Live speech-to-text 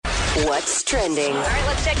What's trending? All right,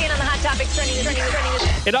 let's check in on the hot topics trending.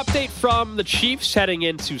 An update from the Chiefs heading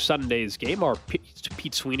into Sunday's game. Our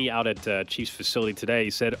Pete Sweeney out at Chiefs facility today, he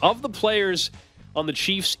said, of the players on the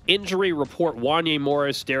Chiefs injury report, Wanya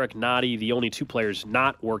Morris, Derek Nottie, the only two players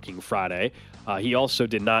not working Friday. He also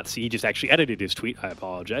did not see, he just actually edited his tweet. I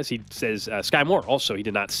apologize. He says Sky Moore also he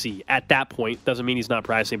did not see at that point. Doesn't mean he's not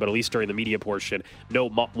practicing, but at least during the media portion, no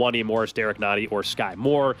Wanya Morris, Derek Nottie, or Sky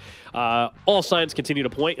Moore. All signs continue to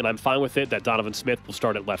point, and I'm fine with it, that Donovan Smith will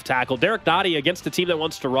start at left tackle. Derek Nottie, against a team that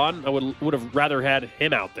wants to run, I would have rather had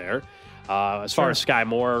him out there. As far as Sky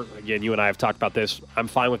Moore, again, you and I have talked about this. I'm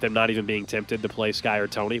fine with him not even being tempted to play Sky or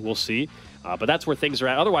Tony. We'll see. But that's where things are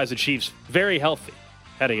at. Otherwise, the Chiefs, very healthy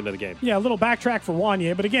heading into the game. Yeah, a little backtrack for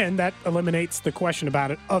Wanya, but again, that eliminates the question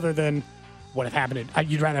about it other than what had happened.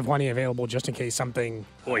 You'd rather have Wanya available just in case something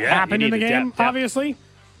happened in the game, depth. obviously.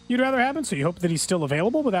 You'd rather have him, so you hope that he's still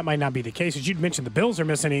available, but that might not be the case. As you'd mentioned, the Bills are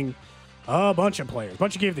missing a bunch of players.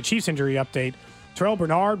 Bunch gave the Chiefs injury update. Terrell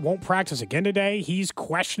Bernard won't practice again today. He's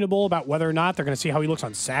questionable about whether or not they're going to see how he looks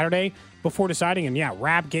on Saturday before deciding. And yeah,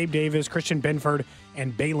 Rapp, Gabe Davis, Christian Benford,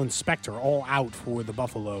 and Balin Spector all out for the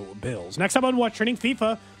Buffalo Bills. Next up on What's Trending,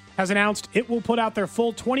 FIFA has announced it will put out their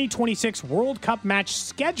full 2026 World Cup match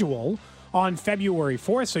schedule on February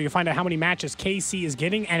 4th. So you'll find out how many matches KC is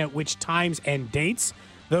getting and at which times and dates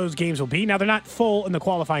those games will be. Now, they're not full in the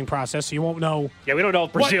qualifying process, so you won't know. Yeah, we don't know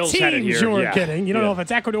if Brazil's headed here. You're getting. You don't know if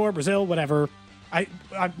it's Ecuador, Brazil, whatever.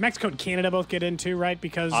 Mexico and Canada both get into, right?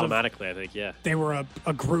 Because automatically, I think, yeah. They were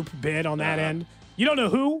a group bid on that end. You don't know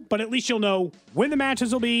who, but at least you'll know when the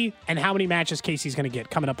matches will be and how many matches Casey's going to get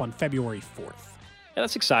coming up on February 4th. Yeah,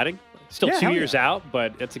 that's exciting. Still 2 years out,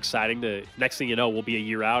 but it's exciting. Next thing you know, we'll be a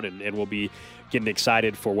year out, and we'll be getting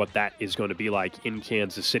excited for what that is going to be like in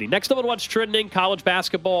Kansas City. Next up on What's Trending, college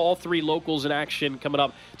basketball. All three locals in action coming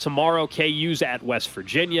up tomorrow. KU's at West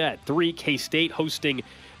Virginia. At 3, K-State hosting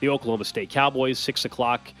the Oklahoma State Cowboys, 6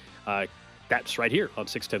 o'clock. That's right here on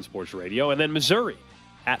 610 Sports Radio. And then Missouri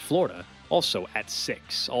at Florida, also at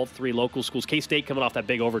 6. All three local schools. K-State coming off that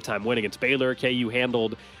big overtime win against Baylor. KU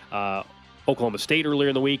handled Oklahoma State earlier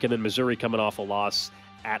in the week, and then Missouri coming off a loss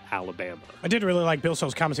at Alabama. I did really like Bill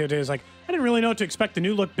Self's comments the other day. He's like, I didn't really know what to expect the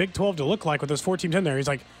new look Big 12 to look like with those 4 teams in there. He's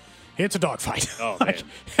like, it's a dogfight. Oh, like, man.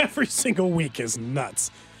 Every single week is nuts.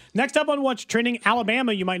 Next up on What's Trending,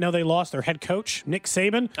 Alabama. You might know they lost their head coach, Nick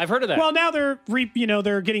Saban. I've heard of that. Well, now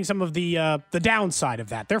they're getting some of the downside of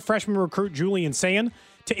that. Their freshman recruit, Julian Sayin,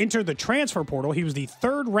 to enter the transfer portal. He was the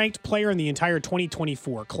 3rd-ranked player in the entire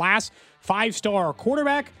 2024 class. 5-star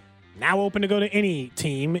quarterback. Now open to go to any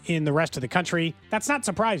team in the rest of the country. That's not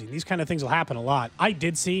surprising. These kind of things will happen a lot. I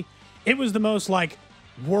did see. It was the most,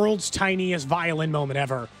 world's tiniest violin moment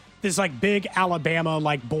ever. This, big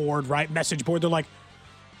Alabama, board, right? Message board. They're like,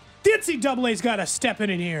 the NCAA's got to step in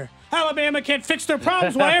here. Alabama can't fix their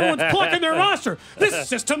problems while everyone's plucking their roster. This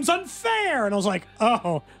system's unfair. And I was like,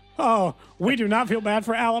 oh, we do not feel bad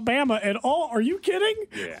for Alabama at all. Are you kidding?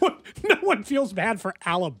 Yeah. No one feels bad for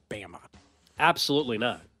Alabama. Absolutely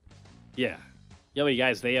not. Yeah. You know how many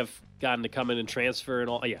guys they have gotten to come in and transfer and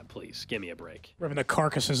all? Yeah, please, give me a break. Ripping the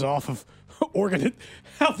carcasses off of Oregon.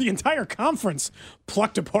 How the entire conference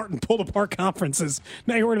plucked apart and pulled apart conferences.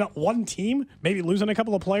 Now you're worried about one team maybe losing a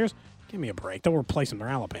couple of players? Give me a break. They'll replace them. They're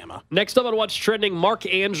Alabama. Next up on What's Trending, Mark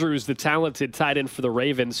Andrews, the talented tight end for the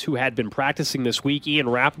Ravens, who had been practicing this week. Ian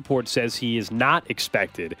Rappaport says he is not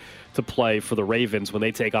expected to play for the Ravens when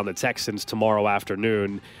they take on the Texans tomorrow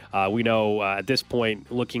afternoon. We know at this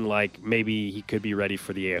point, looking like maybe he could be ready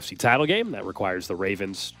for the AFC title game. That requires the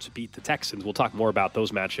Ravens to beat the Texans. We'll talk more about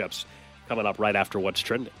those matchups coming up right after What's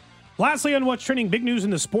Trending. Lastly, on What's Trending, big news in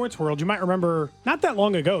the sports world. You might remember not that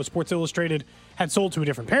long ago, Sports Illustrated had sold to a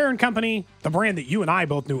different parent company, the brand that you and I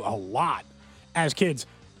both knew a lot as kids.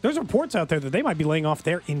 There's reports out there that they might be laying off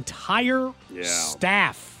their entire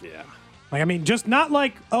staff. Yeah. Just not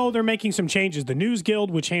they're making some changes. The News Guild,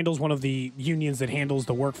 which handles one of the unions that handles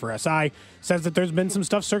the work for SI, says that there's been some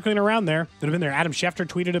stuff circling around there that have been there. Adam Schefter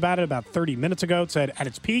tweeted about it about 30 minutes ago. It said, at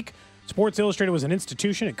its peak, Sports Illustrated was an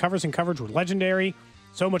institution. It covers and coverage were legendary.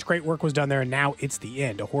 So much great work was done there, and now it's the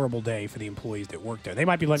end. A horrible day for the employees that work there. They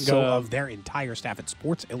might be letting go of their entire staff at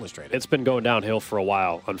Sports Illustrated. It's been going downhill for a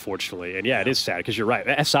while, unfortunately. And, it is sad because you're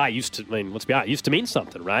right. SI used to, let's be honest, used to mean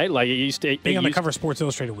something, right? It used to being on the cover of Sports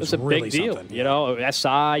Illustrated was a really big deal. Something. You know,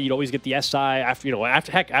 SI, you'd always get the SI after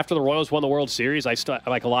the Royals won the World Series. I still,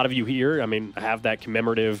 like a lot of you here, I have that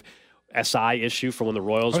commemorative SI issue from when the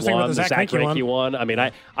Royals won, the Zach Greinke one.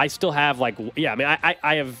 I still have I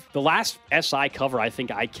have the last SI cover I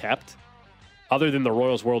think I kept, other than the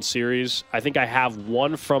Royals World Series. I think I have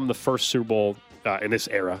one from the first Super Bowl in this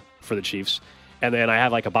era for the Chiefs, And then I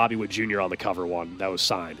have like a Bobby Wood Jr. on the cover one that was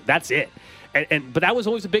signed. That's it. But that was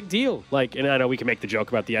always a big deal. Like, and I know we can make the joke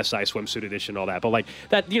about the SI swimsuit edition and all that, but like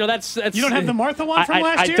that, that's you don't have the Martha one from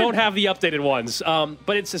last year. I don't have the updated ones.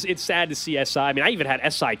 But it's sad to see SI. I mean, I even had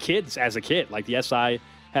SI Kids as a kid. Like the SI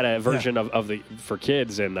had a version of the for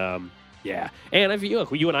kids, and yeah. And if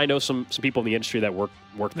you and I know some people in the industry that work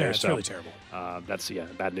there. It's so really terrible. That's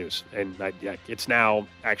bad news. And it's now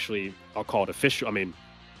actually, I'll call it official. I mean,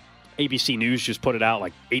 ABC News just put it out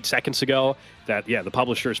like 8 seconds ago that, the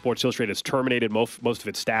publisher, Sports Illustrated, has terminated most of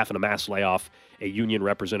its staff in a mass layoff, a union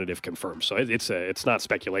representative confirmed. So it's not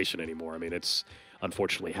speculation anymore. I mean, it's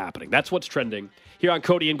unfortunately happening. That's what's trending here on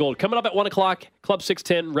Cody and Gold. Coming up at 1 o'clock, Club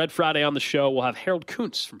 610, Red Friday on the show. We'll have Harold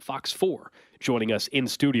Kuntz from Fox 4 joining us in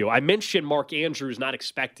studio. I mentioned Mark Andrews not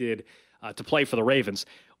expected to play for the Ravens.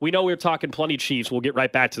 We know we're talking plenty Chiefs. We'll get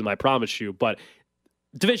right back to them, I promise you. But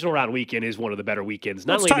divisional round weekend is one of the better weekends,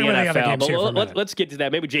 not only in the NFL, but let's get to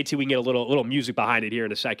that. Maybe, JT, we can get a little music behind it here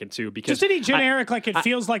in a second, too. Because just any generic, it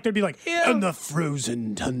feels like there'd be like, in the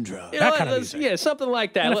frozen tundra. That kind of music. Yeah, something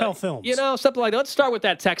like that. NFL films. Something like that. Let's start with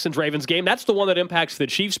that Texans-Ravens game. That's the one that impacts the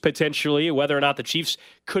Chiefs potentially, whether or not the Chiefs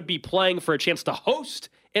could be playing for a chance to host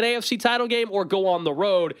an AFC title game or go on the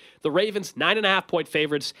road. The Ravens, 9.5-point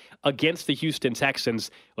favorites against the Houston Texans.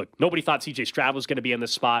 Look, nobody thought C.J. Stroud was going to be in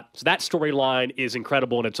this spot, so that storyline is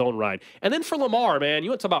incredible in its own right. And then for Lamar, man,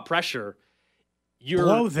 you want to talk about pressure. You're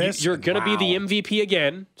going to be the MVP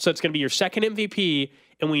again, so it's going to be your second MVP,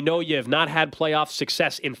 and we know you have not had playoff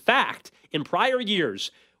success. In fact, in prior years,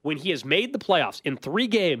 when he has made the playoffs in 3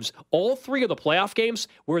 games, all 3 of the playoff games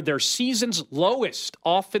were their season's lowest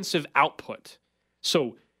offensive output.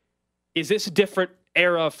 So is this a different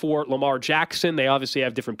era for Lamar Jackson? They obviously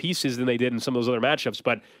have different pieces than they did in some of those other matchups,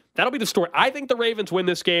 but that'll be the story. I think the Ravens win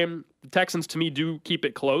this game. The Texans, to me, do keep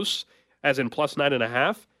it close, as in plus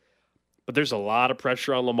 9.5. But there's a lot of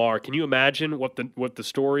pressure on Lamar. Can you imagine what the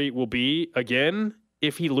story will be again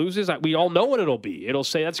if he loses? We all know what it'll be. It'll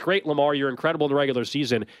say, that's great, Lamar. You're incredible in the regular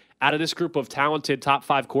season. Out of this group of talented top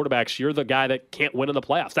 5 quarterbacks, you're the guy that can't win in the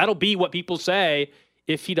playoffs. That'll be what people say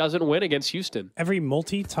if he doesn't win against Houston. Every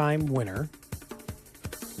multi-time winner.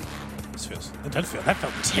 That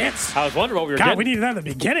felt tense. I was wondering what we were getting. We needed that at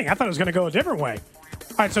the beginning. I thought it was going to go a different way.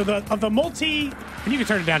 All right, so of the multi, and you can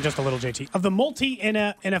turn it down just a little, JT. Of the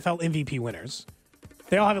NFL MVP winners,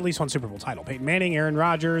 they all have at least one Super Bowl title. Peyton Manning, Aaron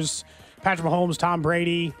Rodgers, Patrick Mahomes, Tom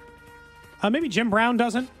Brady. Maybe Jim Brown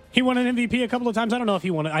doesn't. He won an MVP a couple of times. I don't know if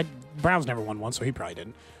he won it. Brown's never won one, so he probably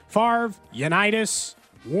didn't. Favre, Unitas,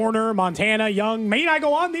 Warner, Montana, Young. May I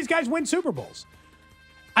go on? These guys win Super Bowls.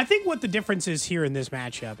 I think what the difference is here in this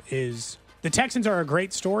matchup is the Texans are a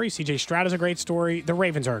great story. C.J. Stroud is a great story. The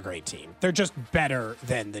Ravens are a great team. They're just better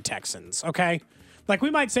than the Texans, okay? Like, we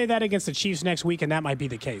might say that against the Chiefs next week, and that might be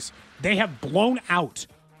the case. They have blown out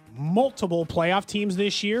multiple playoff teams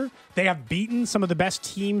this year. They have beaten some of the best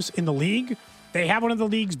teams in the league. They have one of the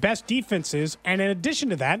league's best defenses, and in addition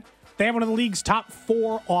to that, they have one of the league's top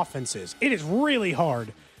 4 offenses. It is really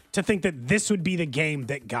hard to think that this would be the game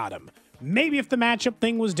that got him. Maybe if the matchup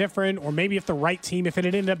thing was different, or maybe if the right team, if it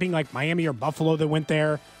had ended up being like Miami or Buffalo that went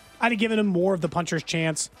there, I'd have given them more of the puncher's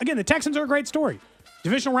chance. Again, the Texans are a great story.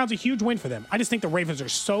 Divisional round's a huge win for them. I just think the Ravens are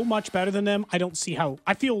so much better than them. I don't see how.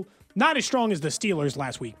 I feel not as strong as the Steelers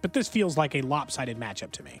last week, but this feels like a lopsided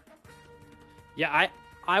matchup to me. Yeah,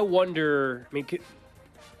 I wonder. I mean,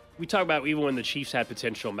 we talk about even when the Chiefs had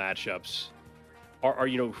potential matchups, are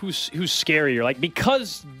who's scarier? Like,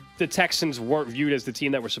 because the Texans weren't viewed as the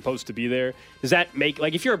team that were supposed to be there, does that make,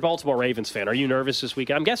 like, if you're a Baltimore Ravens fan, are you nervous this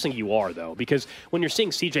weekend? I'm guessing you are, though, because when you're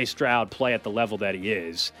seeing C.J. Stroud play at the level that he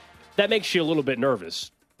is, that makes you a little bit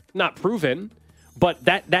nervous. Not proven, but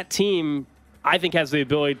that team, I think, has the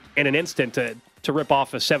ability in an instant to rip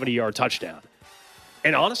off a 70-yard touchdown.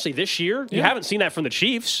 And honestly, this year, you haven't seen that from the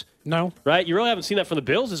Chiefs. No. Right? You really haven't seen that from the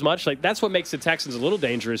Bills as much. Like, that's what makes the Texans a little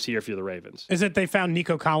dangerous here if you're the Ravens. Is it they found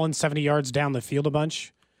Nico Collins 70 yards down the field a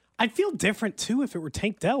bunch? I'd feel different, too, if it were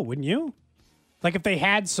Tank Dell, wouldn't you? Like, if they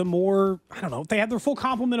had some more, I don't know, if they had their full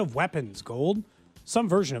complement of weapons, Gold, some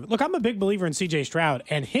version of it. Look, I'm a big believer in C.J. Stroud,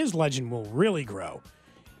 and his legend will really grow.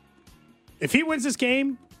 If he wins this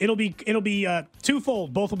game, it'll be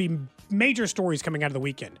twofold. Both will be major stories coming out of the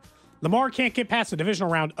weekend. Lamar can't get past the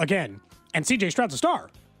divisional round again, and C.J. Stroud's a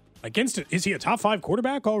star. Against it, is he a top 5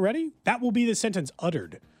 quarterback already? That will be the sentence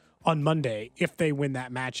uttered on Monday if they win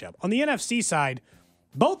that matchup. On the NFC side,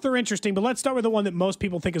 both are interesting, but let's start with the one that most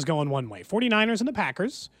people think is going one way. 49ers and the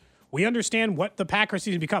Packers. We understand what the Packers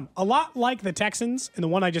season become. A lot like the Texans and the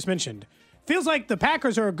one I just mentioned. Feels like the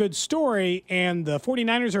Packers are a good story and the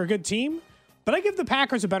 49ers are a good team, but I give the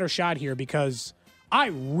Packers a better shot here because I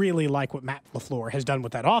really like what Matt LaFleur has done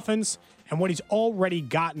with that offense and what he's already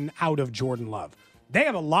gotten out of Jordan Love. They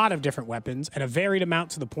have a lot of different weapons and a varied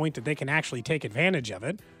amount to the point that they can actually take advantage of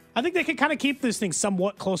it. I think they can kind of keep this thing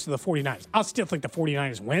somewhat close to the 49ers. I'll still think the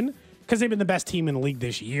 49ers win because they've been the best team in the league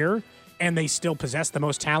this year and they still possess the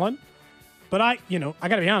most talent. But I got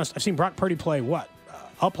to be honest, I've seen Brock Purdy play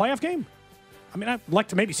a playoff game? I mean, I'd like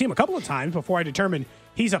to maybe see him a couple of times before I determine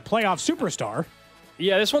he's a playoff superstar.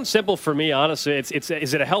 Yeah, this one's simple for me, honestly.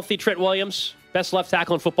 Is it a healthy Trent Williams? Best left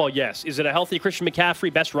tackle in football? Yes. Is it a healthy Christian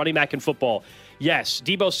McCaffrey? Best running back in football? Yes.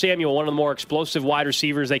 Deebo Samuel, one of the more explosive wide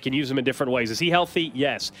receivers. They can use him in different ways. Is he healthy?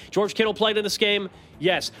 Yes. George Kittle played in this game?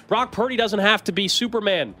 Yes. Brock Purdy doesn't have to be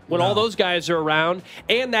Superman when all those guys are around.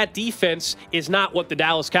 And that defense is not what the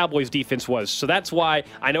Dallas Cowboys defense was. So that's why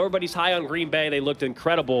I know everybody's high on Green Bay. They looked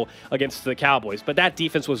incredible against the Cowboys. But that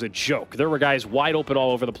defense was a joke. There were guys wide open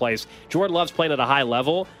all over the place. Jordan Love's playing at a high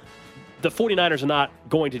level. The 49ers are not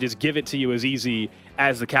going to just give it to you as easy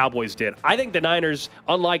as the Cowboys did. I think the Niners,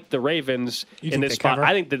 unlike the Ravens in this spot,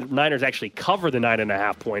 I think the Niners actually cover the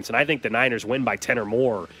 9.5 points, and I think the Niners win by 10 or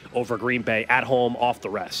more over Green Bay at home off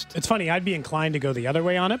the rest. It's funny, I'd be inclined to go the other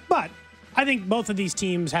way on it, but I think both of these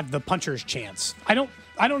teams have the puncher's chance. I don't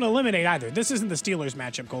eliminate either. This isn't the Steelers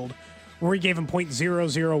matchup, Gold, where we gave him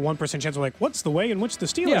 0.001% chance. We're like, what's the way in which the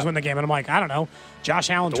Steelers win the game? And I'm like, I don't know.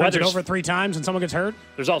 Josh Allen turns it over 3 times and someone gets hurt.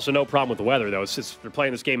 There's also no problem with the weather, though. It's just they're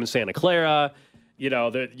playing this game in Santa Clara. You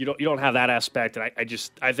don't have that aspect. And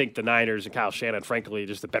I think the Niners and Kyle Shanahan, frankly,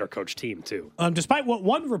 just a better coach team, too. Despite what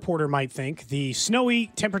one reporter might think, the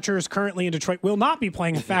snowy temperatures currently in Detroit will not be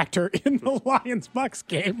playing a factor in the Lions-Bucks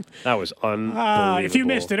game. That was unbelievable. If you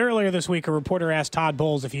missed it earlier this week, a reporter asked Todd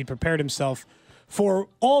Bowles if he'd prepared himself for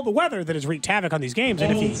all the weather that has wreaked havoc on these games.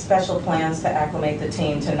 Any special plans to acclimate the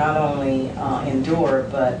team to not only endure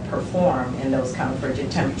but perform in those kind of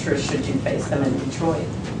frigid temperatures should you face them in Detroit?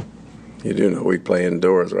 You do know we play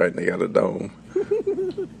indoors, right? And they got a dome.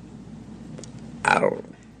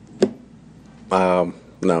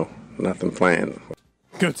 No, nothing planned.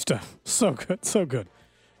 Good stuff. So good, so good.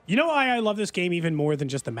 You know why I love this game even more than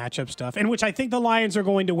just the matchup stuff, in which I think the Lions are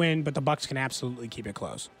going to win, but the Bucks can absolutely keep it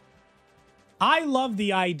close. I love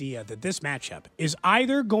the idea that this matchup is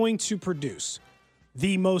either going to produce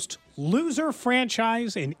the most loser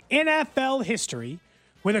franchise in NFL history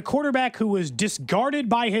with a quarterback who was discarded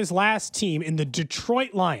by his last team in the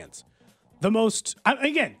Detroit Lions. The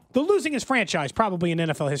losingest franchise probably in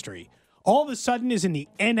NFL history. All of a sudden is in the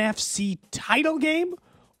NFC title game,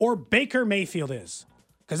 or Baker Mayfield is.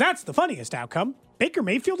 Because that's the funniest outcome. Baker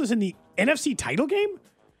Mayfield is in the NFC title game?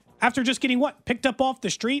 After just getting picked up off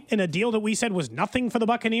the street in a deal that we said was nothing for the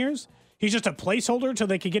Buccaneers? He's just a placeholder till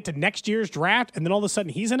they could get to next year's draft, and then all of a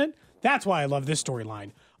sudden he's in it? That's why I love this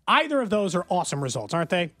storyline. Either of those are awesome results,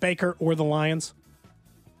 aren't they? Baker or the Lions?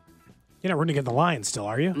 You're not rooting against the Lions still,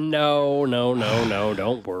 are you? No.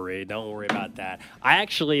 Don't worry. Don't worry about that. I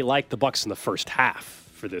actually like the Bucks in the first half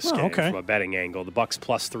for this game from a betting angle. The Bucks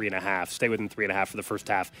plus 3.5. Stay within 3.5 for the first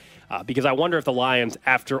half. Because I wonder if the Lions,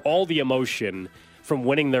 after all the emotion from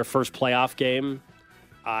winning their first playoff game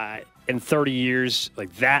in 30 years,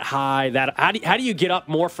 like that high, how do you get up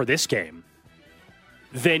more for this game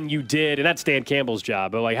than you did? And that's Dan Campbell's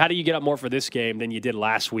job. But how do you get up more for this game than you did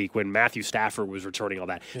last week when Matthew Stafford was returning all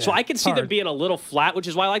that? Yeah, so I can see them being a little flat, which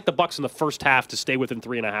is why I like the Bucks in the first half to stay within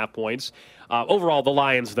 3.5 points. Overall, the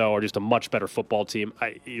Lions, though, are just a much better football team.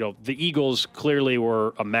 The Eagles clearly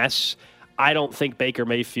were a mess. I don't think Baker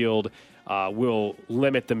Mayfield will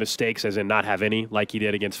limit the mistakes, as in not have any, like he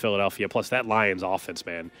did against Philadelphia. Plus, that Lions offense,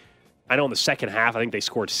 man. I know in the second half, I think they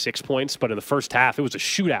scored 6 points, but in the first half, it was a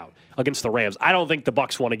shootout against the Rams. I don't think the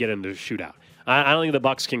Bucks want to get into a shootout. I don't think the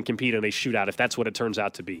Bucks can compete in a shootout if that's what it turns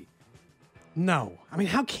out to be. No. I mean,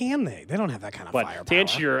 how can they? They don't have that kind of firepower. To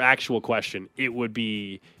answer your actual question, it would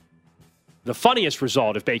be the funniest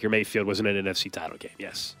result if Baker Mayfield was in an NFC title game,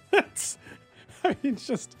 yes. It's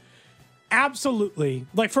just absolutely,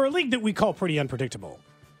 for a league that we call pretty unpredictable,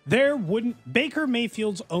 Baker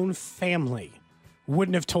Mayfield's own family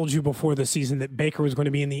wouldn't have told you before the season that Baker was going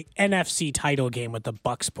to be in the NFC title game with the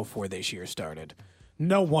Bucks before this year started.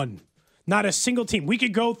 No one. Not a single team. We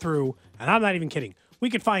could go through, and I'm not even kidding, we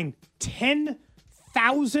could find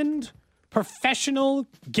 10,000 professional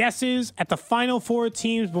guesses at the Final Four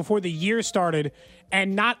teams before the year started,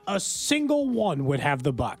 and not a single one would have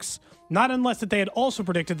the Bucks. Not unless that they had also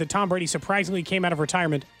predicted that Tom Brady surprisingly came out of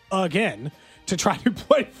retirement again to try to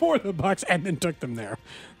play for the Bucks and then took them there.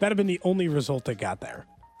 That'd have been the only result they got there.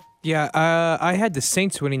 Yeah, I had the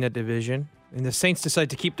Saints winning that division, and the Saints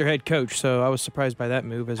decided to keep their head coach, so I was surprised by that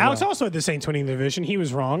move as well. Alex also had the Saints winning the division. He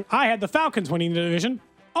was wrong. I had the Falcons winning the division.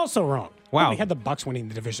 Also wrong. Wow. We had the Bucks winning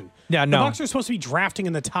the division. Yeah, The no. Bucks are supposed to be drafting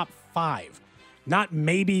in the top 5, not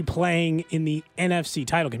maybe playing in the NFC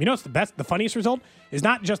title game. You know what's the funniest result? Is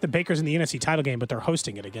not just the Bakers in the NFC title game, but they're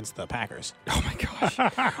hosting it against the Packers. Oh my gosh.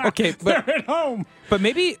 Okay, but They're at home. But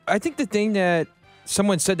maybe I think the thing that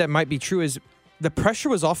someone said that might be true is the pressure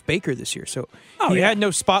was off Baker this year. So he had no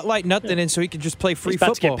spotlight, nothing, and so he could just play free He's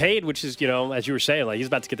about football. to get paid, which is, as you were saying, like he's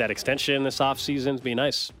about to get that extension this offseason. It'd be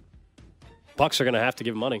nice. Bucks are going to have to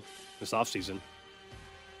give him money this offseason.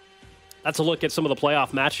 That's a look at some of the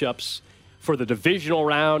playoff matchups for the divisional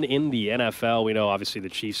round in the NFL. We know, obviously, the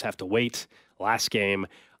Chiefs have to wait last game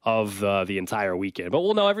of the entire weekend. But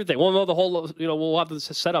we'll know everything. We'll know the whole, we'll have the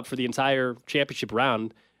setup for the entire championship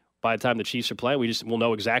round by the time the Chiefs are playing. We'll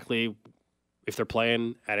know exactly if they're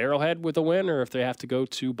playing at Arrowhead with a win or if they have to go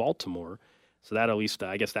to Baltimore. So that at least,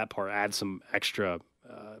 I guess that part adds some extra,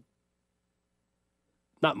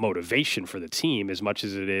 not motivation for the team as much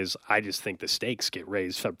as it is, I just think the stakes get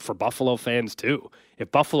raised for Buffalo fans too.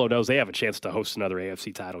 If Buffalo knows they have a chance to host another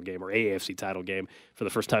AFC title game or AFC title game for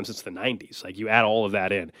the first time since the 90s, like you add all of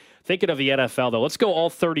that in. Thinking of the NFL though, let's go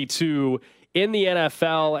all 32 in the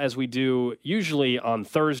NFL as we do usually on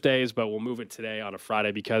Thursdays, but we'll move it today on a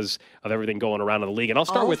Friday because of everything going around in the league. And I'll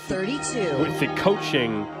start with 32. With the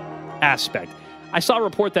coaching aspect. I saw a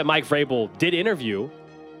report that Mike Vrabel did interview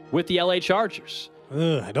with the LA Chargers.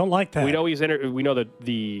 I don't like that. We know we know that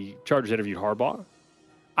the Chargers interviewed Harbaugh.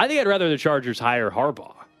 I think I'd rather the Chargers hire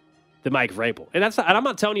Harbaugh than Mike Vrabel. And I'm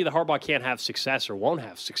not telling you that Harbaugh can't have success or won't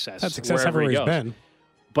have success. That's success wherever everywhere he he's goes. been.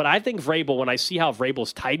 But I think Vrabel, when I see how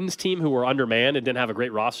Vrabel's Titans team, who were undermanned and didn't have a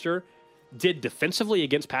great roster, did defensively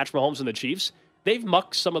against Patrick Mahomes and the Chiefs, they've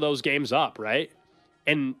mucked some of those games up, right?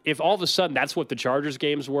 And if all of a sudden that's what the Chargers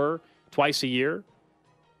games were twice a year,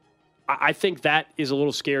 I think that is a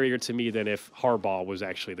little scarier to me than if Harbaugh was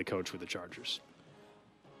actually the coach with the Chargers.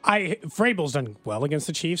 Vrabel's done well against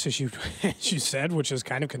the Chiefs, as you said, which is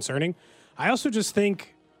kind of concerning. I also just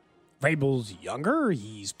think Vrabel's younger.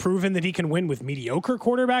 He's proven that he can win with mediocre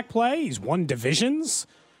quarterback play. He's won divisions.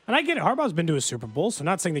 And I get it. Harbaugh's been to a Super Bowl, so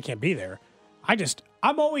not saying they can't be there.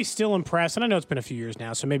 I'm always still impressed, and I know it's been a few years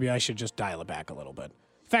now, so maybe I should just dial it back a little bit.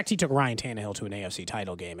 In fact, he took Ryan Tannehill to an AFC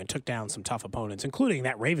title game and took down some tough opponents, including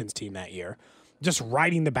that Ravens team that year. Just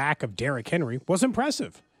riding the back of Derrick Henry was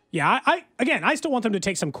impressive. Yeah, I still want them to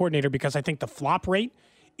take some coordinator because I think the flop rate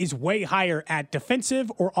is way higher at defensive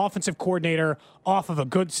or offensive coordinator off of a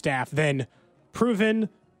good staff than proven,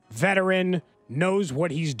 veteran, knows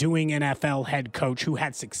what he's doing NFL head coach who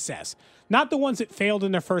had success. Not the ones that failed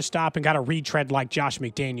in their first stop and got a retread like Josh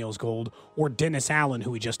McDaniels gold or Dennis Allen,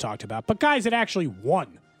 who we just talked about, but guys that actually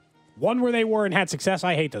won. Won where they were and had success.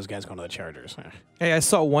 I hate those guys going to the Chargers. Hey, I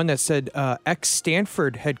saw one that said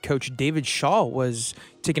ex-Stanford head coach David Shaw was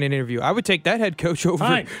taking an interview. I would take that head coach over.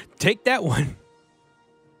 Fine. Take that one.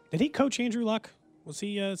 Did he coach Andrew Luck? Was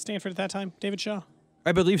he at Stanford at that time, David Shaw?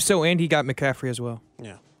 I believe so, and he got McCaffrey as well.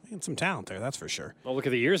 Yeah, he had some talent there, that's for sure. Well, look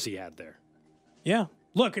at the years he had there. Yeah.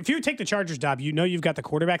 Look, if you take the Chargers job, you know you've got the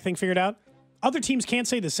quarterback thing figured out. Other teams can't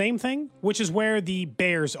say the same thing, which is where the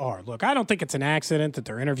Bears are. Look, I don't think it's an accident that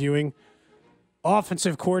they're interviewing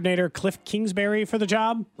offensive coordinator Cliff Kingsbury for the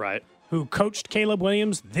job. Right. Who coached Caleb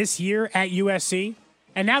Williams this year at USC.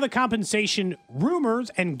 And now the compensation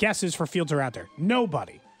rumors and guesses for Fields are out there.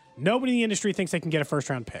 Nobody in the industry thinks they can get a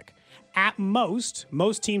first-round pick. At most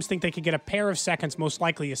teams think they could get a pair of seconds, most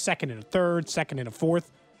likely a second and a third, second and a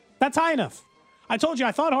fourth. That's high enough. I told you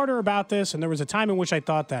I thought harder about this, and there was a time in which I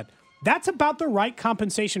thought that that's about the right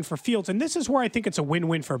compensation for Fields, and this is where I think it's a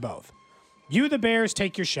win-win for both. You, the Bears,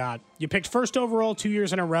 take your shot. You picked first overall 2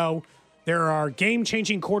 years in a row. There are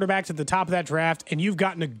game-changing quarterbacks at the top of that draft, and you've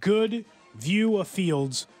gotten a good view of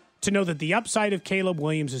Fields to know that the upside of Caleb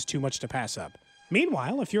Williams is too much to pass up.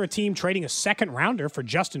 Meanwhile, if you're a team trading a second-rounder for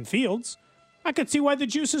Justin Fields, I could see why the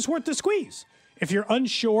juice is worth the squeeze. If you're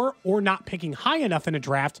unsure or not picking high enough in a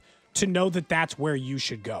draft to know that that's where you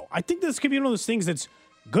should go. I think this could be one of those things that's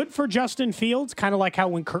good for Justin Fields, kind of like how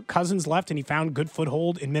when Kirk Cousins left and he found good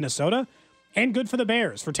foothold in Minnesota, and good for the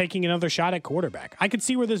Bears for taking another shot at quarterback. I could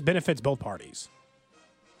see where this benefits both parties.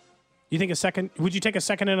 Would you take a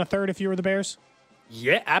second and a third if you were the Bears?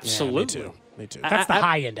 Yeah, absolutely. Yeah, me too. That's the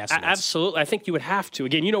high-end estimate. Absolutely. I think you would have to.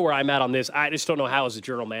 Again, you know where I'm at on this. I just don't know how, as a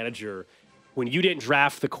general manager, when you didn't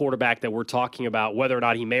draft the quarterback that we're talking about, whether or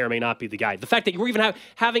not he may or may not be the guy. The fact that you're even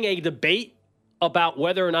having a debate about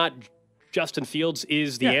whether or not Justin Fields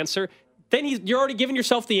is the answer, then you're already giving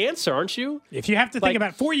yourself the answer, aren't you? If you have to think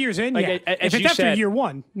about 4 years in, yeah. If it's after year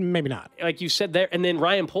one, maybe not. Like you said there, and then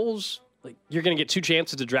Ryan Poles, you're going to get two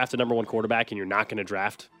chances to draft the number one quarterback, and you're not going to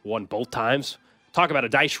draft one both times. Talk about a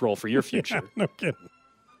dice roll for your future. No kidding.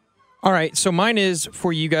 All right, so mine is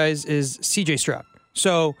for you guys is C.J. Stroud.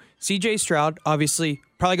 So C.J. Stroud, obviously,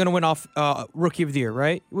 probably going to win off Rookie of the Year,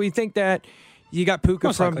 right? We think that you got Puka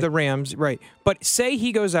Most from likely. the Rams, right? But say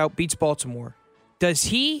he goes out, beats Baltimore.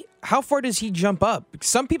 How far does he jump up?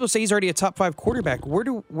 Some people say he's already a top 5 quarterback. Where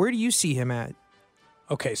do you see him at?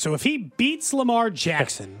 Okay, so if he beats Lamar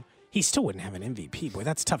Jackson, he still wouldn't have an MVP. Boy,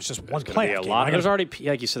 that's tough. It's just one Be playoff a game. lot. There's already,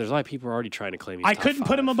 like you said, there's a lot of people who are already trying to claim he's I top couldn't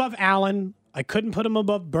put him 5. above Allen. I couldn't put him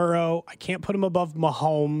above Burrow. I can't put him above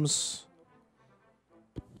Mahomes.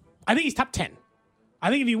 I think he's top 10. I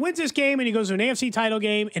think if he wins this game and he goes to an AFC title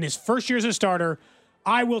game in his first year as a starter,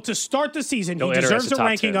 I will, to start the season, He'll he enter as deserves a a top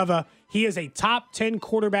ranking 10. he is a top 10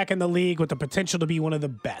 quarterback in the league with the potential to be one of the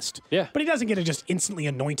best. Yeah. But he doesn't get to just instantly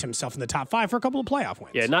anoint himself in the top 5 for a couple of playoff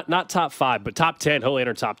wins. Yeah, not top 5, but top 10. He'll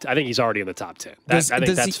enter top 10. I think he's already in the top 10. I think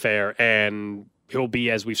that's fair. And he'll be,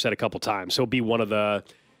 as we've said a couple times, he'll be one of the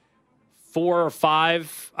 4 or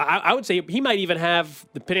 5. I would say he might even have,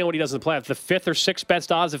 depending on what he does in the playoffs, the 5th or 6th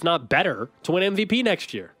best odds, if not better, to win MVP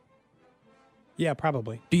next year. Yeah,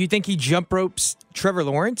 probably. Do you think he jump ropes Trevor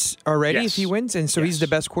Lawrence already Yes. if he wins? And so he's the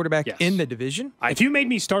best quarterback in the division? If you made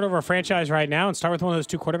me start over a franchise right now and start with one of those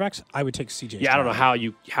 2 quarterbacks, I would take CJ. Yeah, I don't know how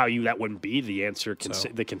you that wouldn't be the answer,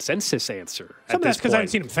 the consensus answer. Some of that's because I haven't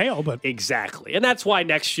seen him fail, but Exactly. And that's why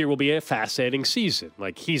next year will be a fascinating season.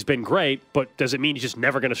 Like, he's been great, but does it mean he's just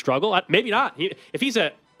never going to struggle? Maybe not. If he's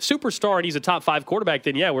a superstar and he's a top 5 quarterback,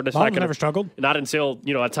 then yeah, we're just Mahomes not going to never struggled. Not until,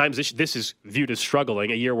 at times this is viewed as struggling,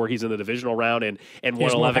 a year where he's in the divisional round and he won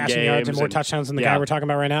has more 11 passing games. yards and more touchdowns than the guy we're talking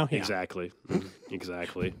about right now. Yeah. Exactly.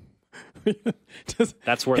 Exactly. Just-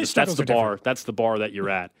 That's where his struggles the are bar. different. That's the bar that you're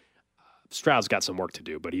at. Stroud's got some work to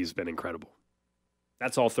do, but he's been incredible.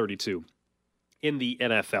 That's all 32 in the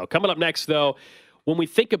NFL. Coming up next, though, when we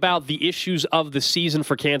think about the issues of the season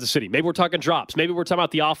for Kansas City, maybe we're talking drops, maybe we're talking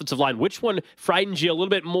about the offensive line. Which one frightens you a little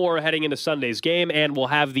bit more heading into Sunday's game? And we'll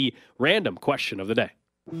have the random question of the day.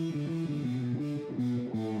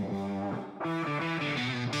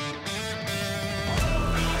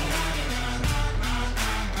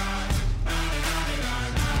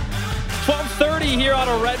 .30 here on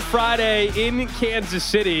a Red Friday in Kansas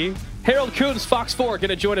City. Harold Coons, Fox 4, going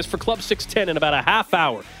to join us for Club 610 in about a half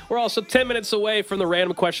hour. We're also 10 minutes away from the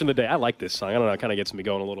random question of the day. I like this song. I don't know. It kind of gets me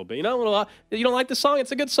going a little bit. You don't like this song?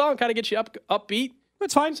 It's a good song. Kind of gets you upbeat.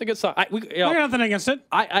 It's fine. It's a good song. I got nothing against it.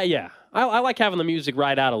 I like having the music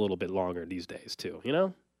ride out a little bit longer these days, too.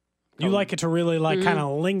 You like it to really kind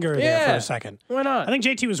of linger there for a second. Why not? I think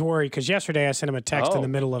JT was worried because yesterday I sent him a text in the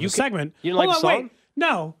middle of a segment. You didn't like the song? Wait.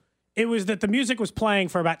 No. It was that the music was playing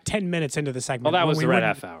for about 10 minutes into the segment. Well, that was the red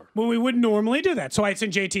wouldn't- half hour. When we wouldn't normally do that. So I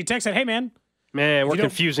sent JT a text, said, hey, man. Man, we're you don't-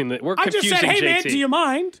 confusing I confusing just said, hey, JT. man, do you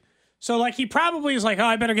mind? So, he probably is like, oh,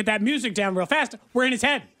 I better get that music down real fast. We're in his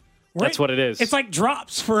head. That's what it is. It's like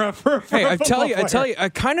drops for a Hey, a I tell you,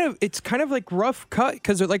 player. it's kind of like rough cut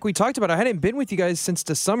because, like we talked about, I hadn't been with you guys since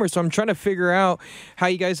the summer, so I'm trying to figure out how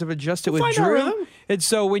you guys have adjusted with find our Drew. rhythm. And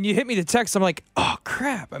so when you hit me the text, I'm like, oh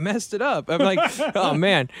crap, I messed it up. I'm like, oh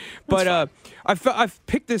man. But I've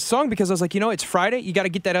picked this song because I was like, it's Friday, you got to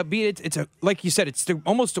get that upbeat. It's like you said, it's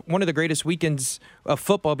almost one of the greatest weekends of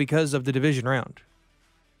football because of the division round.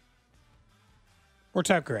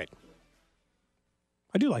 Worked out great.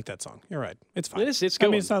 I do like that song. You're right. It's fine. It's good. I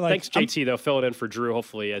mean, it's not like Thanks, JT, though. Fill it in for Drew.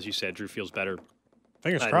 Hopefully, as you said, Drew feels better.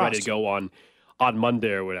 Fingers Ready crossed. to go on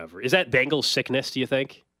Monday or whatever. Is that Bengals sickness, do you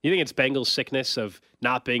think? You think it's Bengals sickness of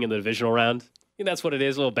not being in the divisional round? I think that's what it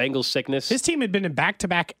is, a little Bengals sickness. His team had been in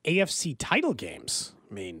back-to-back AFC title games.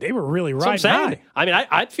 I mean, they were really That's what I'm riding saying. high. I mean,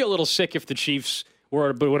 I'd feel a little sick if the Chiefs would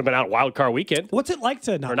have been out wild card weekend. What's it like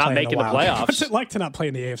to not Or not play making in the the wild? playoffs. What's it like to not play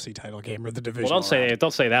in the AFC title game or the division? Well,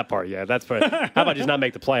 don't say that part yet. That's how about just not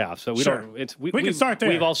make the playoffs? So we Sure. don't. We can start there.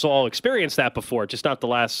 We've also all experienced that before, just not the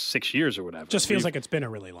last 6 years or whatever. Just feels like it's been a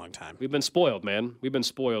really long time. We've been spoiled, man. We've been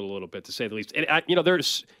spoiled a little bit, to say the least. And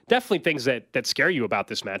there's definitely things that scare you about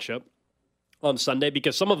this matchup on Sunday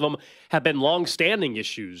because some of them have been long-standing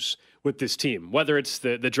issues with this team, whether it's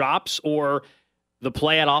the drops or the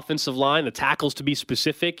play at offensive line, the tackles to be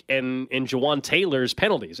specific, and Jawan Taylor's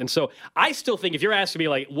penalties. And so I still think if you're asking me,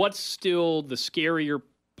 like, what's still the scarier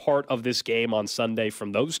part of this game on Sunday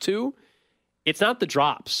from those two, it's not the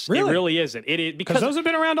drops. Really? It really isn't. It is Because those have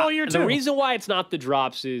been around all year, too. The reason why it's not the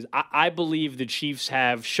drops is I believe the Chiefs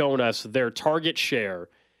have shown us their target share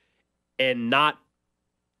and not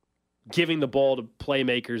giving the ball to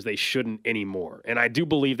playmakers they shouldn't anymore. And I do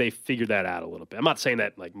believe they figured that out a little bit. I'm not saying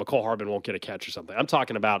that like McCole Hardman won't get a catch or something. I'm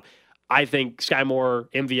talking about I think Sky Moore,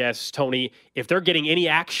 MVS, Tony, if they're getting any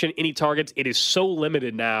action, any targets, it is so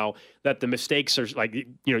limited now that the mistakes are like,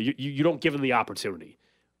 you don't give them the opportunity.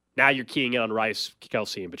 Now you're keying in on Rice,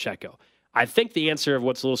 Kelsey, and Pacheco. I think the answer of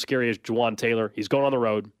what's a little scary is Juwan Taylor. He's going on the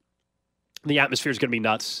road. The atmosphere is going to be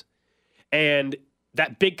nuts. And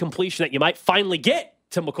that big completion that you might finally get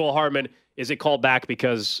to McCole Hardman, is it called back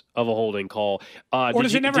because of a holding call? Or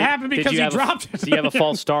does it never happen because he dropped it? Do you have a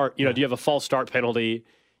false start? Do you have a false start penalty?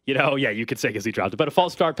 You could say because he dropped it, but a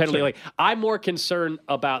false start penalty. Sure. I'm more concerned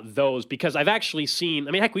about those because I've actually seen,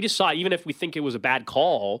 heck, we just saw it, even if we think it was a bad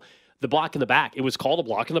call, the block in the back. It was called a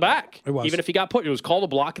block in the back. It was. Even if he got put, it was called a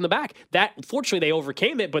block in the back. That, fortunately, they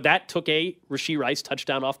overcame it, but that took a Rashee Rice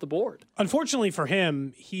touchdown off the board. Unfortunately for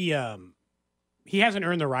him, he hasn't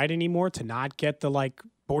earned the right anymore to not get the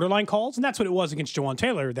borderline calls, and that's what it was against Juwan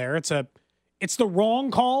Taylor there. It's the wrong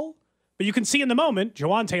call, but you can see in the moment,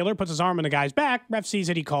 Juwan Taylor puts his arm on the guy's back, ref sees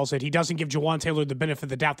it, he calls it. He doesn't give Juwan Taylor the benefit of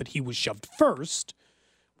the doubt that he was shoved first,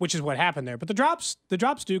 which is what happened there. But the drops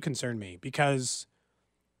do concern me because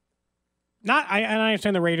I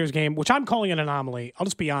understand the Raiders game, which I'm calling an anomaly. I'll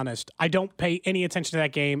just be honest. I don't pay any attention to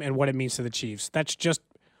that game and what it means to the Chiefs. That's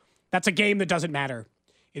a game that doesn't matter.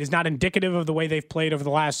 It is not indicative of the way they've played over the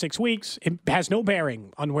last 6 weeks. It has no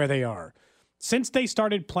bearing on where they are. Since they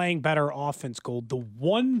started playing better offense, Gold, the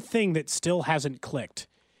one thing that still hasn't clicked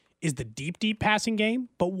is the deep passing game.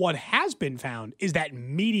 But what has been found is that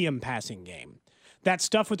medium passing game. That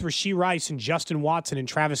stuff with Rashee Rice and Justin Watson and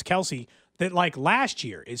Travis Kelce that, last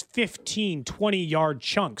year, is 15, 20-yard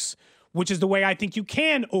chunks, which is the way I think you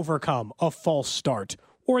can overcome a false start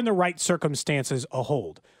or, in the right circumstances, a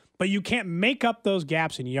hold. But you can't make up those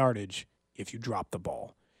gaps in yardage if you drop the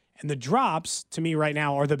ball. And the drops, to me right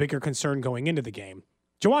now, are the bigger concern going into the game.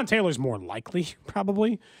 Juwan Taylor's more likely,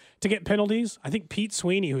 probably, to get penalties. I think Pete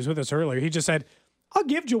Sweeney, who was with us earlier, he just said, I'll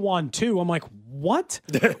give Juwan 2. I'm like, what?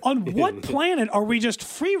 On what planet are we just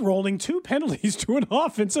free-rolling 2 penalties to an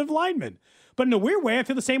offensive lineman? But in a weird way, I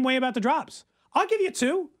feel the same way about the drops. I'll give you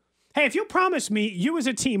 2. Hey, if you promise me you as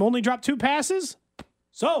a team only drop 2 passes,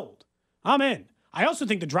 sold. I'm in. I also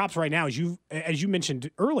think the drops right now, as you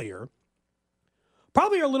mentioned earlier,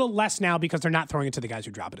 probably are a little less now because they're not throwing it to the guys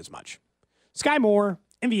who drop it as much. Sky Moore,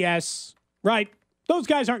 MVS, right? Those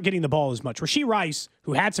guys aren't getting the ball as much. Rashee Rice,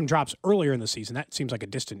 who had some drops earlier in the season, that seems like a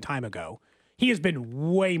distant time ago, he has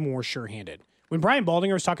been way more sure-handed. When Brian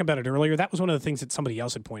Baldinger was talking about it earlier, that was one of the things that somebody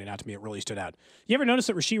else had pointed out to me. It really stood out. You ever notice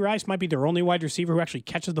that Rashee Rice might be their only wide receiver who actually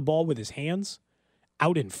catches the ball with his hands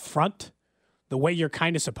out in front the way you're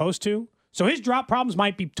kind of supposed to? So his drop problems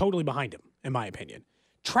might be totally behind him, in my opinion.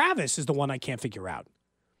 Travis is the one I can't figure out.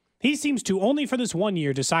 He seems to, only for this 1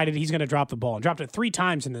 year, decided he's going to drop the ball and dropped it 3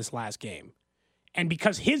 times in this last game. And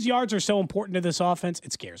because his yards are so important to this offense,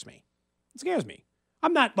 it scares me. It scares me.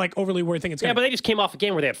 I'm not overly worried thinking it's going to... Yeah, but they just came off a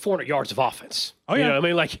game where they had 400 yards of offense. Oh, yeah.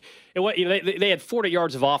 They had 400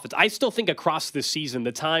 yards of offense. I still think across this season,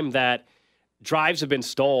 the time that drives have been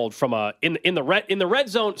stalled from in the red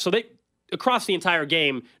zone, so they... Across the entire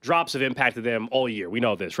game, drops have impacted them all year. We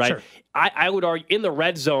know this, right? Sure. I would argue in the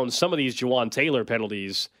red zone, some of these Juwan Taylor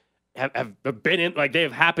penalties have been in, they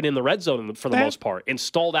have happened in the red zone for the most part and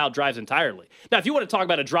stalled out drives entirely. Now, if you want to talk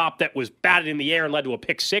about a drop that was batted in the air and led to a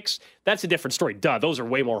pick 6, that's a different story. Duh, those are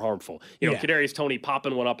way more harmful. Kadarius Toney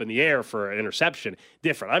popping one up in the air for an interception,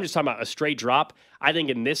 different. I'm just talking about a straight drop. I think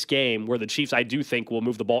in this game where the Chiefs, I do think, will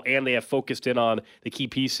move the ball and they have focused in on the key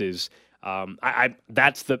pieces.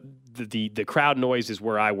 That's the crowd noise is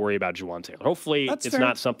where I worry about Juwan Taylor. Hopefully, it's fair.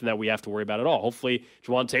 Not something that we have to worry about at all. Hopefully,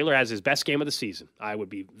 Juwan Taylor has his best game of the season. I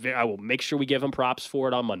will make sure we give him props for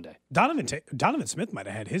it on Monday. Donovan Smith might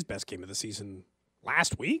have had his best game of the season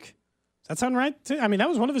last week. Does that sound right? That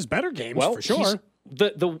was one of his better games for sure.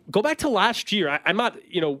 Go back to last year. I'm not,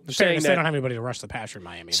 saying that they don't have anybody to rush the passer in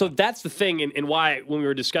Miami. So that's the thing, and why when we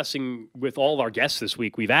were discussing with all of our guests this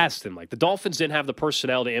week, we've asked them, the Dolphins didn't have the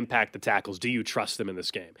personnel to impact the tackles. Do you trust them in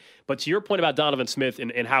this game? But to your point about Donovan Smith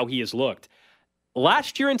and how he has looked,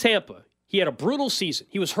 last year in Tampa, he had a brutal season.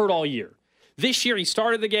 He was hurt all year. This year, he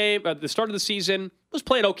started the game at the start of the season, was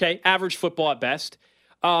playing okay, average football at best.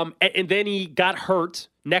 And then he got hurt,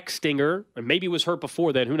 neck stinger, and maybe he was hurt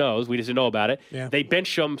before then. Who knows? We just didn't know about it. Yeah. They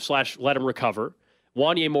bench him / let him recover.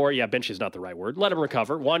 Wanya Moore, bench is not the right word. Let him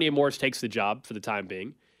recover. Wanya Morris takes the job for the time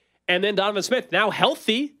being. And then Donovan Smith, now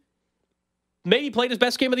healthy, maybe played his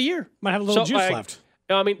best game of the year. Might have a little juice left.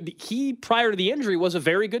 He, prior to the injury, was a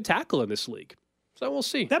very good tackle in this league. So we'll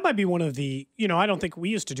see. That might be one of the, I don't think we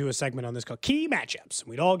used to do a segment on this called Key Matchups.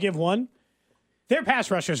 We'd all give one. Their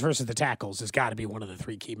pass rushers versus the tackles has got to be one of the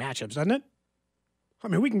 3 key matchups, doesn't it?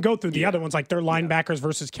 We can go through the other ones, like their linebackers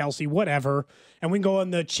versus Kelce, whatever. And we can go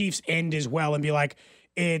on the Chiefs' end as well and be like,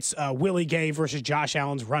 it's Willie Gay versus Josh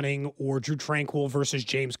Allen's running or Drew Tranquill versus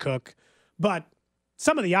James Cook. But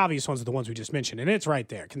Some of the obvious ones are the ones we just mentioned, and it's right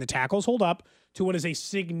there. Can the tackles hold up to what is a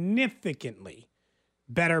significantly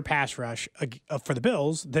better pass rush for the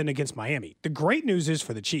Bills than against Miami? The great news is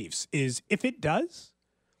for the Chiefs is if it does,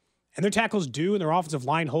 and their tackles do, and their offensive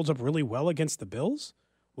line holds up really well against the Bills,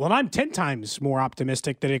 well, I'm 10 times more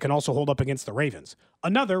optimistic that it can also hold up against the Ravens,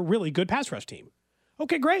 another really good pass rush team.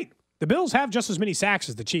 Okay, great. The Bills have just as many sacks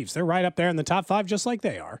as the Chiefs. They're right up there in the top 5 just like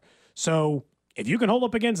they are. So if you can hold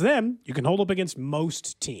up against them, you can hold up against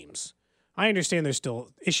most teams. I understand there's still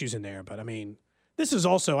issues in there, but I mean, this is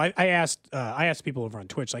also, I asked people over on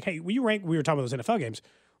Twitch, like, hey, will you rank, we were talking about those NFL games,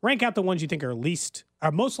 rank out the ones you think are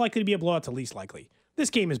most likely to be a blowout to least likely. This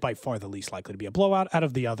game is by far the least likely to be a blowout out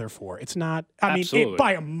of the other 4. It's not, Absolutely.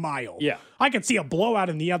 by a mile. Yeah. I could see a blowout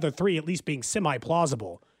in the other 3 at least being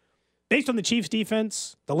semi-plausible. Based on the Chiefs'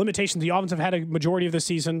 defense, the limitations the offense have had a majority of the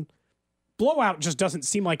season, blowout just doesn't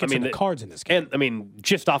seem like it's in the cards in this game. And, I mean,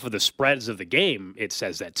 just off of the spreads of the game, it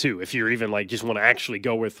says that, too. If you're even, like, just want to actually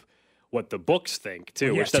go with what the books think, too.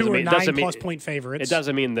 Yeah, Which doesn't 2 or mean, 9 plus point favorites. It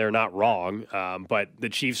doesn't mean they're not wrong, but the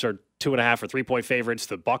Chiefs are 2.5 or 3 point favorites.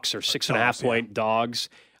 The Bucks are 6.5 point dogs.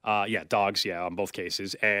 Dogs, on both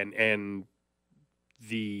cases. And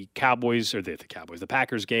the Cowboys, or the Cowboys, the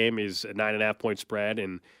Packers game is a 9.5 point spread.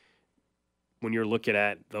 And when you're looking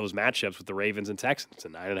at those matchups with the Ravens and Texans, it's a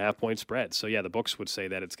 9.5 point spread. So, the books would say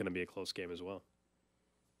that it's going to be a close game as well.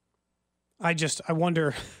 I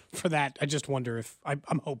wonder for that. I just wonder if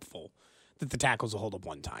I'm hopeful that the tackles will hold up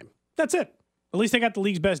one time. That's it. At least they got the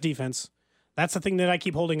league's best defense. That's the thing that I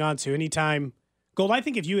keep holding on to. Anytime, Gold, I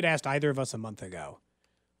think if you had asked either of us a month ago,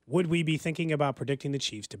 would we be thinking about predicting the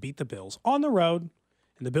Chiefs to beat the Bills on the road,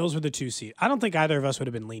 and the Bills were the 2 seed? I don't think either of us would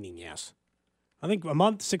have been leaning yes. I think a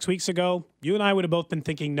month, 6 weeks ago, you and I would have both been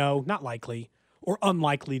thinking no, not likely, or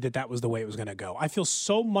unlikely that was the way it was going to go. I feel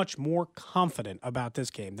so much more confident about this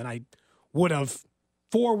game than I would have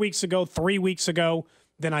 4 weeks ago, 3 weeks ago,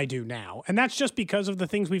 than I do now. And that's just because of the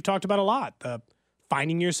things we've talked about a lot. The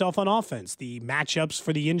finding yourself on offense, the matchups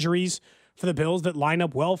for the injuries for the Bills that line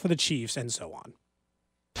up well for the Chiefs, and so on.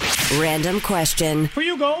 Random question. For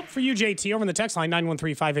you, Gold. For you, JT, over on the text line,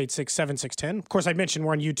 913-586-7610. Of course, I mentioned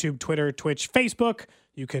we're on YouTube, Twitter, Twitch, Facebook.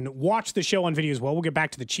 You can watch the show on video as well. We'll get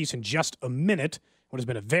back to the Chiefs in just a minute. What has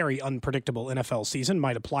been a very unpredictable NFL season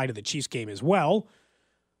might apply to the Chiefs game as well.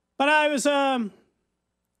 But I was,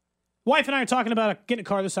 wife and I are talking about getting a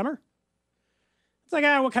car this summer. It's like,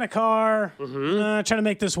 what kind of car? Trying to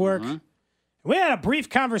make this work. We had a brief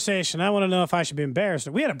conversation. I want to know if I should be embarrassed.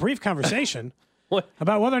 We had a brief conversation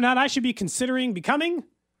about whether or not I should be considering becoming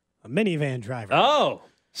a minivan driver. Oh,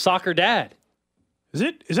 soccer dad. Is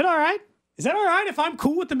it all right? Is that all right if I'm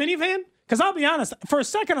cool with the minivan? Because I'll be honest, for a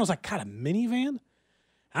second I was like, God, a minivan?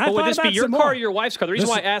 Well, would this be your car or your wife's car? The reason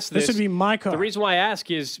why I asked this would be my car. The reason why I ask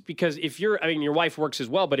is because if your wife works as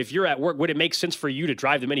well, but if you're at work, would it make sense for you to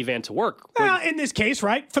drive the minivan to work? In this case,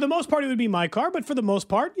 right? For the most part, it would be my car, but for the most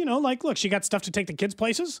part, look, she got stuff to take the kids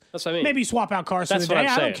places. That's what I mean. Maybe swap out cars for the day.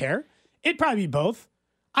 I don't care. It'd probably be both.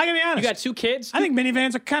 I gotta be honest. You got 2 kids? I think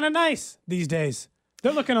minivans are kind of nice these days.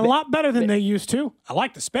 They're looking a lot better than they used to. I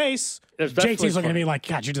like the space. JT's looking at me like,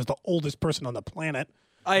 God, you're just the oldest person on the planet.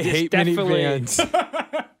 I hate minivans.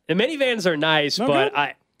 The minivans are nice,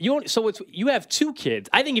 but you have 2 kids.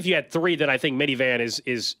 I think if you had 3, then I think minivan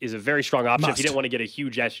is a very strong option. If you didn't want to get a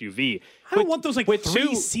huge SUV. I don't want those with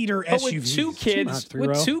 3-seater SUVs.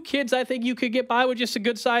 With 2 kids, I think you could get by with just a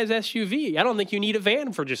good size SUV. I don't think you need a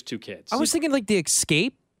van for just 2 kids. I was thinking like the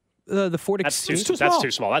Escape. The Ford Escape. That's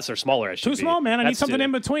too small. That's their smaller SUV. Too small, man. I need something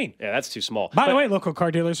in between. Yeah, that's too small. By the way, local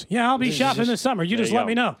car dealers, I'll be shopping this summer. You just let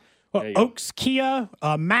me know. Well, Oaks, Kia,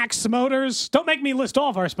 Max Motors. Don't make me list all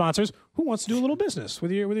of our sponsors. Who wants to do a little business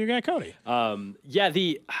with your guy Cody?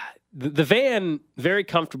 The van, very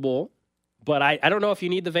comfortable, but I don't know if you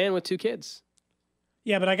need the van with 2 kids.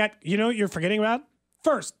 Yeah, but I got, what you're forgetting about?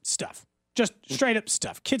 First, stuff. Just straight up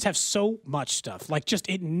stuff. Kids have so much stuff. Like, just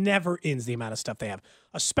it never ends the amount of stuff they have,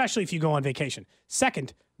 especially if you go on vacation.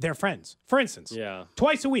 Second, they're friends. For instance,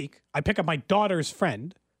 twice a week, I pick up my daughter's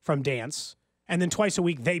friend from dance, and then twice a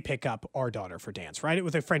week, they pick up our daughter for dance, right?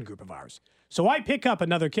 With a friend group of ours. So I pick up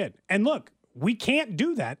another kid. And look, we can't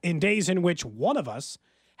do that in days in which one of us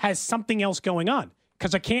has something else going on,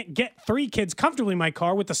 because I can't get 3 kids comfortably in my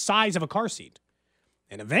car with the size of a car seat.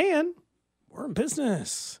 In a van, we're in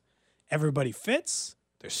business. Everybody fits.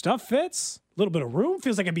 Their stuff fits. A little bit of room.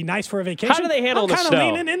 Feels like it'd be nice for a vacation. How do they handle the snow? I'm kind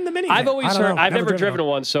of leaning in the minivan. I've always heard. I've never driven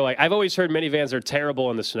one, so I've always heard minivans are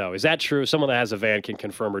terrible in the snow. Is that true? Someone that has a van can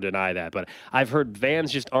confirm or deny that. But I've heard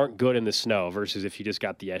vans just aren't good in the snow versus if you just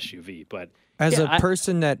got the SUV. But as a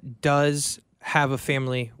person that does have a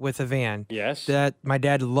family with a van. Yes. That my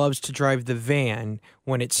dad loves to drive the van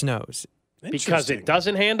when it snows. Because it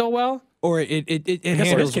doesn't handle well? Or it I guess in this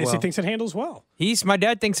handles case, well. he thinks it handles well. My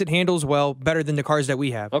dad thinks it handles well better than the cars that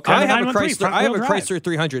we have. Okay. I have a 913 Chrysler. I have a front-wheel drive. Chrysler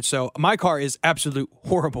 300, so my car is absolute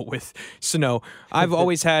horrible with snow.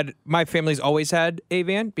 My family's always had a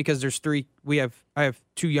van because there's three. I have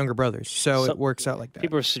two younger brothers, so it works out like that.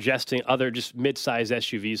 People are suggesting other just mid-size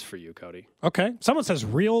SUVs for you, Cody. Okay. Someone says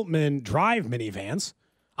real men drive minivans.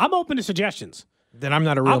 I'm open to suggestions. Then I'm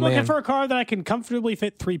not a real I'm man. looking for a car that I can comfortably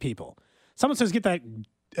fit 3 people. Someone says get that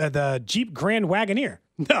the Jeep Grand Wagoneer.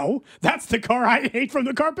 No, that's the car I hate from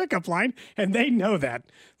the car pickup line, and they know that.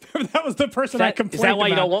 That was the person I complained Is that why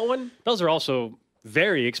you about. don't want one? Those are also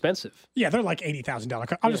very expensive. Yeah, they're like $80,000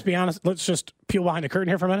 car. I'll just be honest. Let's just peel behind the curtain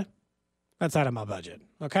here for a minute. That's out of my budget.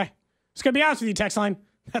 Okay, just gonna be honest with you, text line.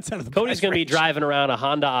 That's out of the. Cody's going to be driving around a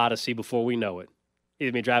Honda Odyssey before we know it. He's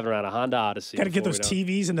going to be driving around a Honda Odyssey. Got to get before those we know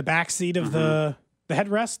it. TVs in the back seat of the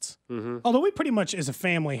headrests. Mm-hmm. Although we pretty much, as a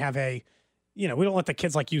family, have we don't let the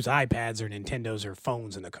kids use iPads or Nintendos or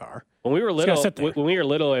phones in the car. When we were gotta little, sit there.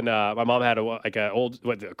 and my mom had a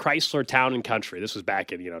Chrysler Town and Country. This was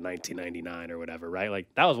back in 1999 or whatever, right? Like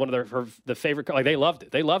that was one of the favorite. Like they loved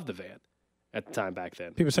it. They loved the van at the time back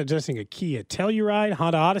then. People suggesting a Kia Telluride.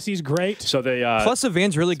 Honda Odyssey's great. So they Plus, a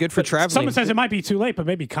van's really good for traveling. Someone says it might be too late, but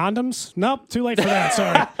maybe condoms? Nope, too late for that.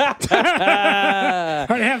 Sorry.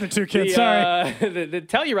 Already have the 2 kids. Sorry. The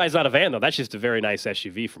Telluride's not a van though. That's just a very nice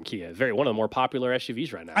SUV from Kia. One of the more popular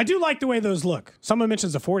SUVs right now. I do like the way those look. Someone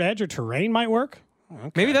mentions the Ford Edge or Terrain might work.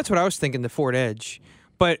 Okay. Maybe that's what I was thinking, the Ford Edge.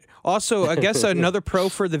 But also, I guess another pro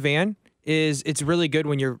for the van is it's really good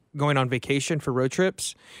when you're going on vacation for road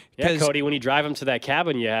trips. Yeah, Cody, when you drive them to that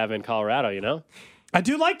cabin you have in Colorado, I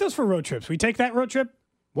do like those for road trips. We take that road trip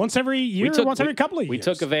once every year, once every couple of years. We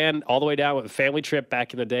took a van all the way down with a family trip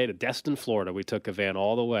back in the day to Destin, Florida. We took a van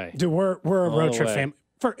all the way. Dude, we're a All road the trip way. family.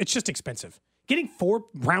 It's just expensive. Getting 4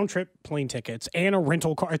 round trip plane tickets and a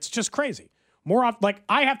rental car, it's just crazy.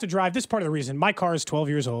 I have to drive. This is part of the reason. My car is 12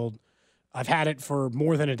 years old. I've had it for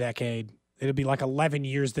more than a decade. It'll be 11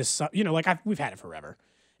 years this summer. We've had it forever.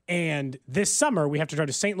 And this summer, we have to drive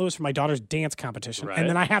to St. Louis for my daughter's dance competition. Right. And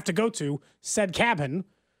then I have to go to said cabin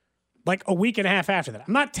a week and a half after that.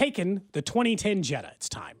 I'm not taking the 2010 Jetta. It's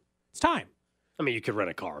time. It's time. I mean, you could rent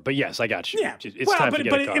a car, but yes, I got you. Yeah. It's time to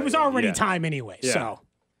get a car. it was already Yeah. time anyway. Yeah. So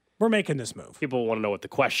we're making this move. People want to know what the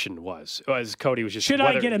question was. As Cody was just Should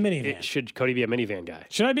I get a minivan? Should Cody be a minivan guy?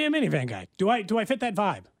 Should I be a minivan guy? Do I fit that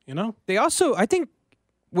vibe? They also, I think,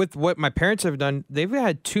 with what my parents have done, they've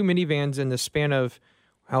had 2 minivans in the span of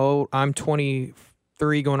how old? I'm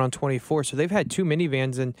 23 going on 24. So they've had 2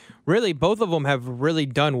 minivans, and really both of them have really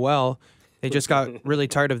done well. They just got really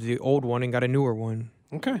tired of the old one and got a newer one.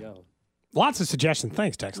 Okay. Lots of suggestions.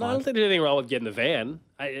 Thanks, Text No, I Line. don't think there's anything wrong with getting the van.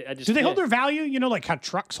 I just Do they hold their value? Like how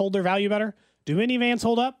trucks hold their value better? Do minivans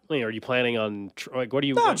hold up? Are you planning on what do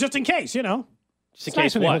you? No, just in case, just in It's nice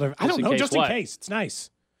case when they what? hold their- I don't know, just in what? case. It's nice.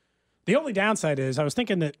 The only downside is I was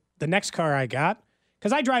thinking that the next car I got,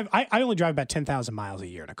 because I only drive about 10,000 miles a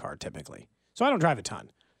year in a car typically. So I don't drive a ton.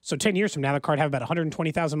 So 10 years from now, the car would have about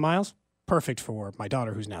 120,000 miles. Perfect for my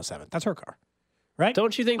daughter who's now 7. That's her car. Right?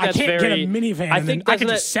 Don't you think that's I can't very? get a minivan. I think I can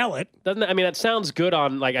just sell it. Doesn't I mean that sounds good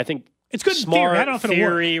on I think It's good in smart theory. I don't know if it'll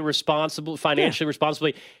work. theory, responsible, financially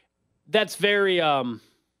responsibly. That's very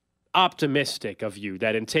optimistic of you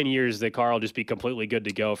that in 10 years the car will just be completely good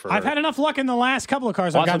to go for I've her. had enough luck in the last couple of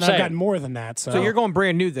cars Well, I've that's gotten. what I'm I've saying. gotten more than that. So, So you're going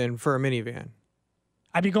brand new then for a minivan?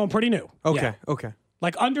 I'd be going pretty new. Okay, Yeah. okay.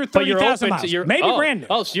 Under But you're 30,000 open miles. to Maybe brand new.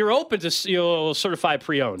 Oh, so you're open to certified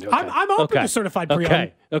pre-owned. Okay. I'm open Okay. to certified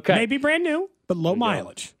pre-owned. Okay. Maybe brand new, but low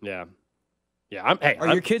mileage. Yeah. Yeah.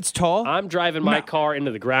 Are your kids tall? I'm driving my No. car into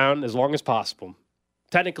the ground as long as possible.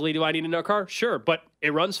 Technically, do I need another car? Sure, but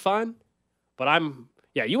it runs fine. But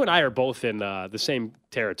you and I are both in the same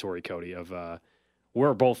territory, Cody. Of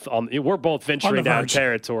we're both venturing down verge.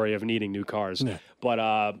 territory of needing new cars. Yeah.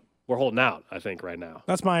 But we're holding out, I think, right now.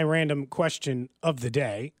 That's my random question of the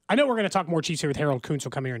day. I know we're going to talk more Chiefs here with Harold Kuntz.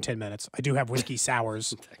 Will come here in 10 minutes. I do have whiskey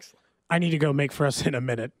sours. Excellent. I need to go make for us in a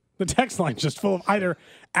minute. The text line's just full of either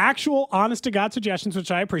actual honest-to-God suggestions,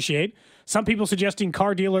 which I appreciate. Some people suggesting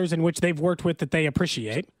car dealers in which they've worked with that they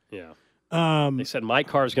appreciate. Yeah. They said my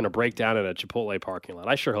car is going to break down in a Chipotle parking lot.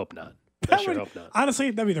 I sure hope not. I sure hope not.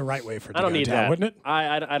 Honestly, that'd be the right way for it to I don't go need down, that. wouldn't it?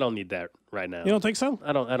 I don't need that right now. You don't think so?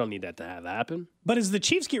 I don't need that to have happen. But as the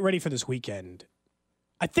Chiefs get ready for this weekend,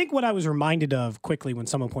 I think what I was reminded of quickly when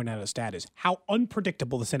someone pointed out a stat is how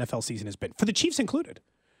unpredictable this NFL season has been, for the Chiefs included.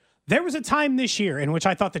 There was a time this year in which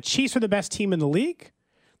I thought the Chiefs were the best team in the league.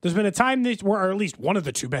 There's been a time or at least one of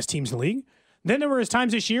the 2 best teams in the league. Then there were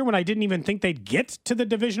times this year when I didn't even think they'd get to the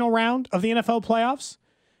divisional round of the NFL playoffs.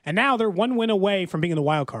 And now they're one win away from being in the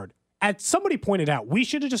wild card. As somebody pointed out, we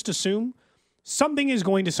should have just assumed something is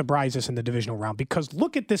going to surprise us in the divisional round, because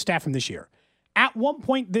look at this stat from this year. At one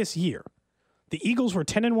point this year, the Eagles were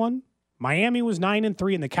 10-1, Miami was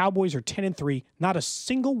 9-3, and the Cowboys are 10-3. Not a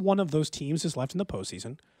single one of those teams is left in the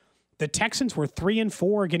postseason. The Texans were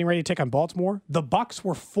 3-4, getting ready to take on Baltimore. The Bucs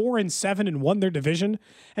were 4-7 and won their division,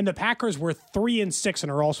 and the Packers were 3-6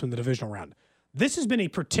 and are also in the divisional round. This has been a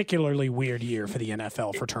particularly weird year for the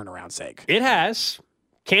NFL for turnaround's sake. It has.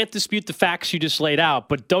 Can't dispute the facts you just laid out,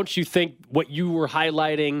 but don't you think what you were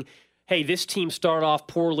highlighting, hey, this team started off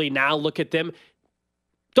poorly, now look at them.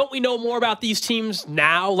 Don't we know more about these teams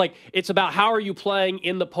now? Like, it's about how are you playing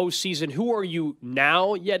in the postseason? Who are you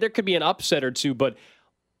now? Yeah, there could be an upset or two, but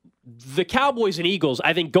the Cowboys and Eagles,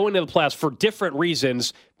 I think going to the playoffs for different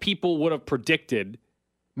reasons, people would have predicted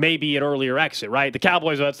maybe an earlier exit, right? The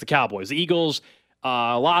Cowboys, that's the Cowboys. The Eagles,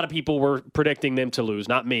 a lot of people were predicting them to lose.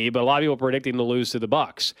 Not me, but a lot of people were predicting them to lose to the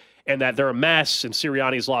Bucs, and that they're a mess, and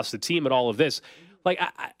Sirianni's lost the team and all of this. Like,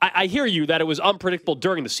 I hear you that it was unpredictable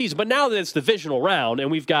during the season, but now that it's divisional round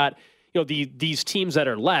and we've got these teams that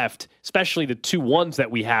are left, especially the 2 ones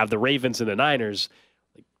that we have, the Ravens and the Niners,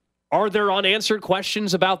 are there unanswered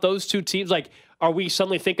questions about those 2 teams? Like, are we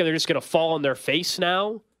suddenly thinking they're just going to fall on their face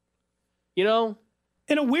now? In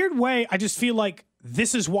a weird way, I just feel like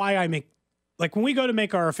this is why I make, like, when we go to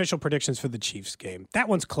make our official predictions for the Chiefs game, that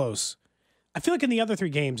one's close. I feel like in the other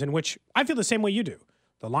 3 games, in which I feel the same way you do,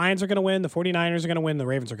 the Lions are going to win, the 49ers are going to win, the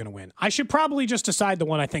Ravens are going to win. I should probably just decide the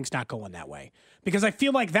one I think's not going that way, because I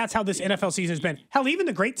feel like that's how this NFL season has been. Hell, even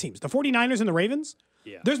the great teams, the 49ers and the Ravens,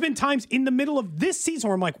 there's been times in the middle of this season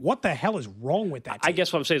where I'm like, what the hell is wrong with that team? I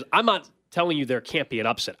guess what I'm saying is I'm not telling you there can't be an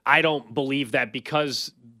upset. I don't believe that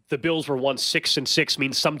because the Bills were 6-6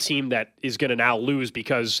 means some team that is going to now lose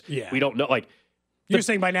because we don't know. Like, you're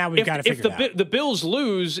saying by now we've got to figure it out. If the Bills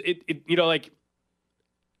lose,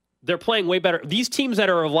 they're playing way better. These teams that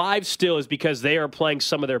are alive still is because they are playing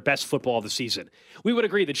some of their best football of the season. We would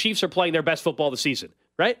agree the Chiefs are playing their best football of the season,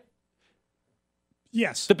 right?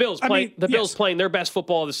 Yes. The Bills playing their best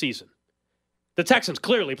football of the season. The Texans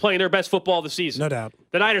clearly playing their best football of the season. No doubt.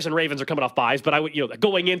 The Niners and Ravens are coming off buys, but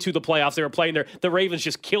going into the playoffs, they were playing the Ravens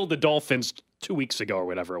just killed the Dolphins 2 weeks ago or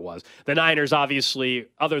whatever it was. The Niners, obviously,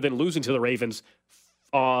 other than losing to the Ravens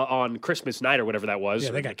on Christmas night or whatever that was.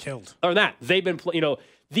 Yeah, they got killed. Other than that, they've been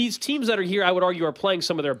these teams that are here, I would argue, are playing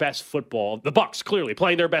some of their best football. The Bucs clearly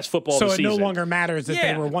playing their best football of the season. So it no longer matters that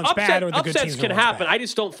they were once bad or the good teams were once bad. Upsets can happen. I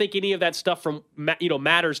just don't think any of that stuff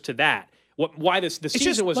matters to that. Why the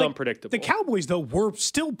season was unpredictable. The Cowboys, though, were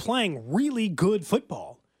still playing really good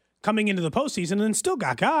football coming into the postseason and still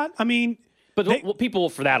got. I mean, but people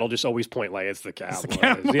for that will just always point like it's the Cowboys.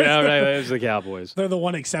 Right? It's the Cowboys. They're the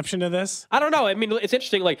one exception to this. I don't know. I mean, it's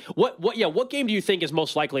interesting. Like, what game do you think is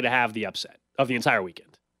most likely to have the upset of the entire weekend?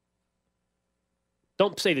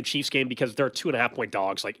 Don't say the Chiefs game because they're 2.5-point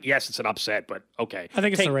dogs. Like, yes, it's an upset, but okay. I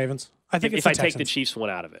think it's the Ravens. I think if I take the Chiefs one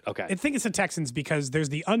out of it, okay. I think it's the Texans because there's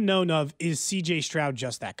the unknown of, is C.J. Stroud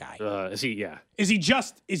just that guy? Is he? Yeah. Is he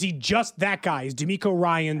just that guy? Is DeMeco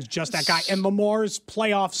Ryans just that guy? And Lamar's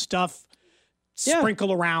playoff stuff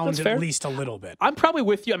sprinkle around at least a little bit. I'm probably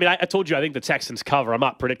with you. I mean, I told you I think the Texans cover. I'm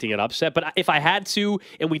not predicting an upset, but if I had to,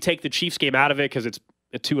 and we take the Chiefs game out of it because it's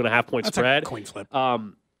a 2.5-point spread, a coin flip.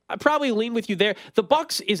 I probably lean with you there. The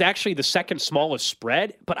Bucs is actually the second smallest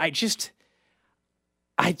spread, but I just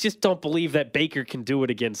don't believe that Baker can do it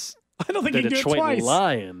against the Detroit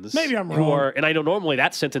Lions. Maybe I'm wrong. And I know normally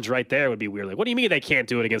that sentence right there would be weird. Like, what do you mean they can't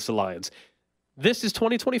do it against the Lions? This is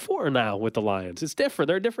 2024 now with the Lions. It's different.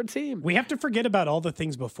 They're a different team. We have to forget about all the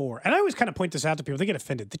things before. And I always kind of point this out to people. They get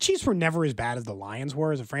offended. The Chiefs were never as bad as the Lions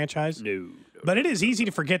were as a franchise. No. But it is easy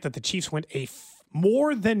to forget that the Chiefs went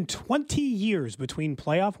more than 20 years between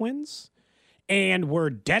playoff wins and were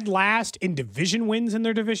dead last in division wins in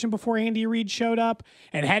their division before Andy Reid showed up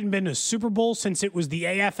and hadn't been to a Super Bowl since it was the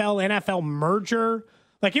AFL-NFL merger.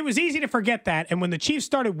 Like, it was easy to forget that. And when the Chiefs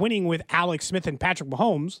started winning with Alex Smith and Patrick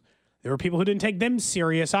Mahomes, there were people who didn't take them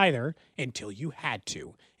serious either until you had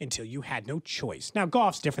no choice. Now,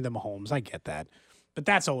 Goff's different than Mahomes. I get that. But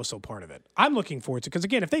that's also part of it. I'm looking forward to it because,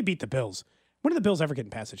 again, if they beat the Bills, when are the Bills ever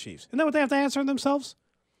getting past the Chiefs? Isn't that what they have to answer themselves?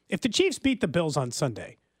 If the Chiefs beat the Bills on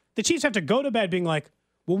Sunday, the Chiefs have to go to bed being like,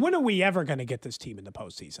 well, when are we ever going to get this team in the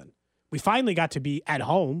postseason? We finally got to be at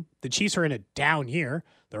home. The Chiefs are in a down year.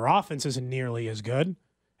 Their offense isn't nearly as good.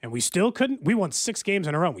 And we still couldn't. We won 6 games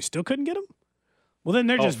in a row. We still couldn't get them? Well, then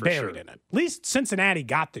they're just buried in it. At least Cincinnati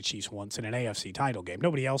got the Chiefs once in an AFC title game.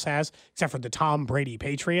 Nobody else has, except for the Tom Brady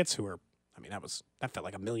Patriots, who are, I mean, that felt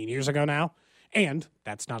like a million years ago now. And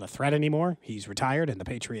that's not a threat anymore. He's retired, and the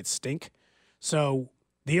Patriots stink. So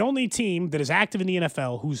the only team that is active in the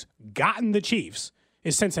NFL who's gotten the Chiefs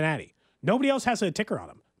is Cincinnati. Nobody else has a ticker on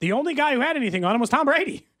him. The only guy who had anything on him was Tom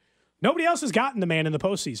Brady. Nobody else has gotten the man in the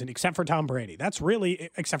postseason except for Tom Brady. That's really,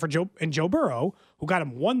 except for Joe Burrow, who got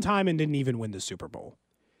him one time and didn't even win the Super Bowl.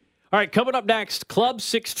 All right, coming up next, Club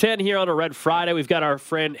 610 here on a Red Friday. We've got our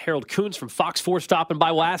friend Harold Coons from Fox 4 stopping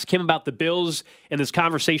by. We'll ask him about the Bills and this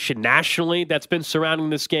conversation nationally that's been surrounding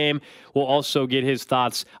this game. We'll also get his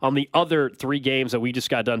thoughts on the other 3 games that we just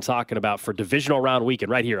got done talking about for divisional round weekend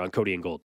right here on Cody and Gold.